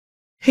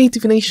Hey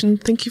Divi Nation,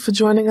 thank you for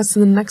joining us in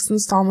the next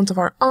installment of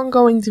our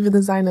ongoing Divi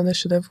Design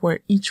Initiative, where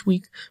each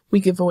week we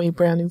give away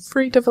brand new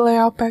free Divi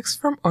Layout Packs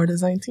from our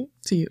design team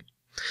to you.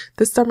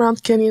 This time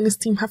around, Kenny and his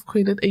team have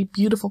created a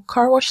beautiful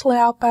car wash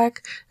layout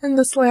pack, and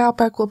this layout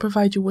pack will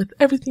provide you with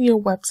everything your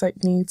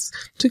website needs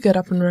to get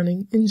up and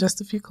running in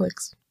just a few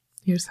clicks.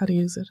 Here's how to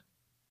use it.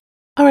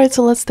 Alright,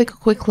 so let's take a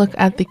quick look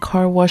at the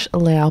car wash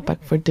layout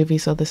pack for Divi.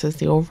 So this is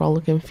the overall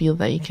look and feel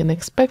that you can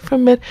expect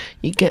from it.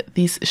 You get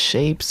these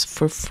shapes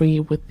for free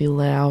with the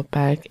layout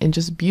pack and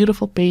just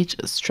beautiful page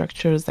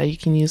structures that you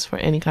can use for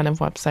any kind of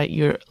website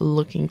you're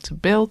looking to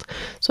build.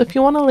 So if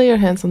you want to lay your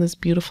hands on this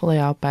beautiful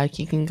layout pack,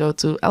 you can go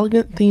to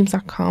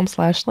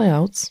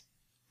elegantthemes.com/layouts.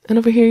 And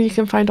over here you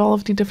can find all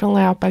of the different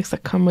layout packs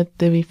that come with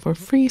Divi for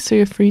free, so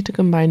you're free to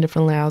combine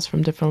different layouts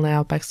from different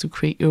layout packs to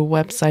create your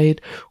website,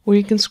 or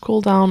you can scroll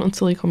down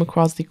until you come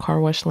across the car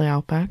wash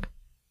layout pack.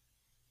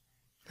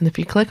 And if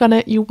you click on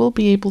it, you will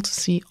be able to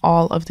see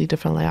all of the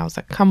different layouts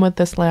that come with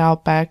this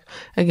layout pack.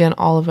 Again,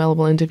 all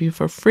available in Divi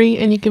for free,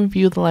 and you can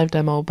view the live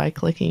demo by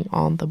clicking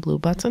on the blue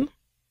button.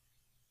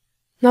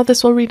 Now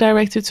this will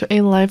redirect you to a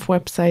live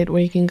website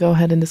where you can go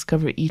ahead and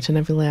discover each and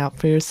every layout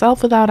for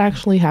yourself without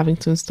actually having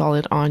to install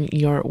it on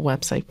your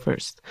website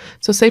first.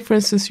 So say for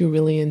instance you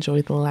really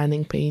enjoy the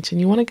landing page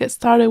and you want to get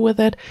started with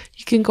it,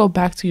 you can go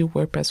back to your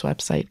WordPress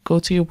website, go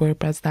to your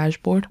WordPress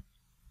dashboard,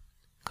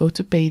 go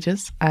to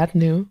Pages, Add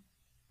New,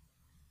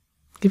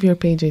 give your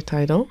page a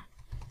title,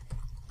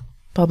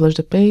 publish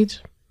the page,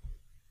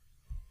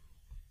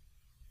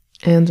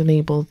 and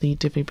enable the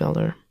Divi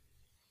Builder.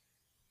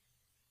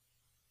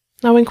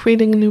 Now when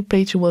creating a new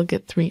page, you will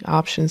get three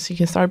options. You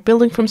can start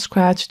building from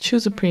scratch,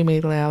 choose a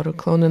pre-made layout, or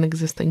clone an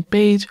existing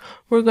page.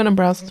 We're going to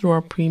browse through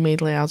our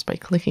pre-made layouts by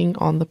clicking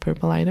on the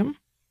purple item.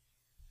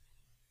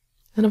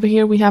 And over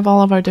here we have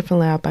all of our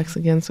different layout packs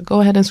again. So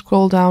go ahead and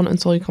scroll down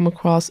until you come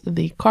across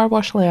the car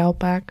wash layout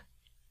pack.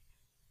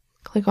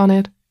 Click on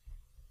it,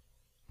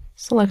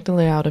 select the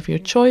layout of your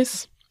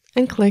choice,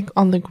 and click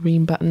on the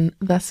green button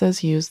that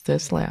says use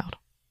this layout.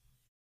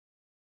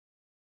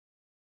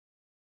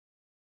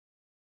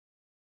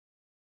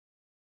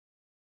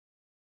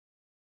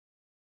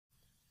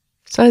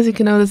 So as you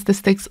can notice,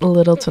 this takes a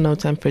little to no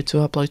time for it to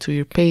upload to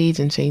your page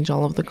and change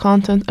all of the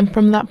content. And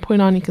from that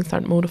point on, you can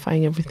start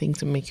modifying everything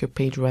to make your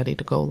page ready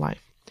to go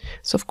live.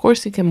 So of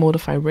course, you can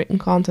modify written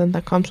content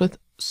that comes with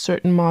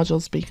certain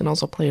modules, but you can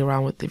also play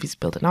around with Divi's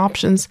built-in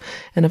options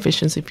and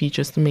efficiency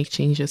features to make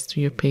changes to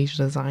your page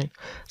design.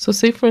 So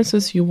say for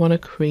instance, you want to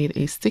create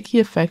a sticky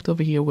effect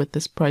over here with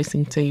this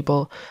pricing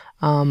table.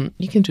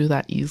 You can do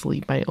that easily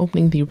by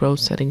opening the row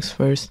settings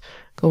first,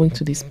 going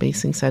to the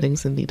spacing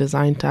settings in the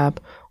design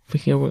tab. Over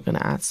here, we're going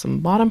to add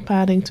some bottom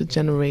padding to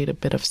generate a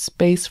bit of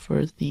space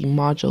for the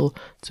module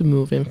to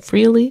move in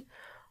freely.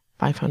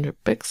 500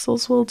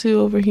 pixels will do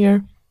over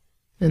here.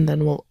 And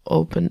then we'll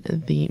open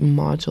the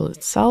module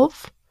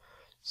itself.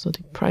 So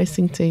the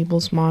pricing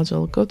tables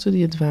module, go to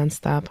the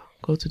advanced tab,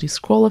 go to the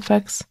scroll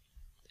effects.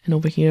 And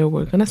over here,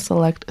 we're going to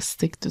select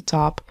stick to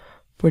top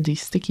for the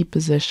sticky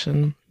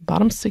position.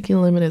 Bottom sticky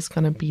limit is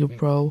going to be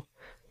row.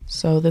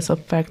 So this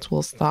effect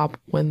will stop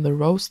when the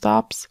row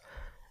stops.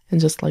 And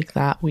just like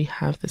that, we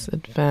have this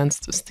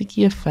advanced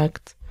sticky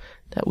effect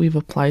that we've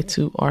applied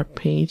to our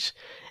page.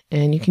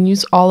 And you can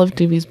use all of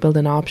Divi's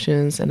built-in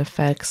options and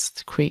effects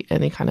to create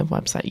any kind of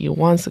website you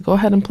want. So go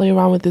ahead and play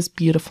around with this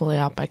beautiful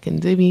layout pack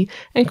in Divi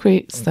and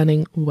create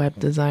stunning web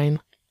design.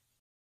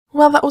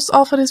 Well, that was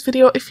all for this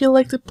video. If you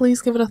liked it,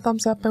 please give it a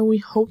thumbs up, and we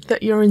hope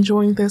that you're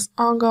enjoying this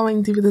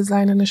ongoing Divi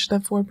Design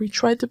Initiative where we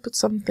try to put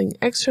something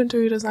extra into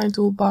your design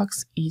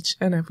toolbox each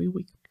and every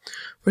week.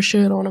 We're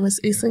sure you don't want to miss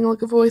a single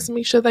giveaway, so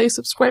make sure that you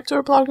subscribe to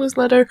our blog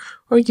newsletter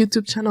or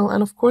YouTube channel,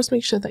 and of course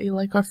make sure that you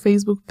like our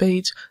Facebook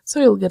page so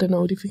you'll get a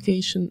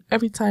notification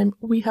every time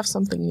we have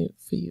something new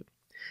for you.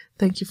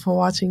 Thank you for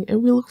watching,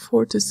 and we look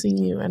forward to seeing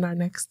you in our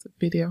next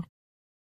video.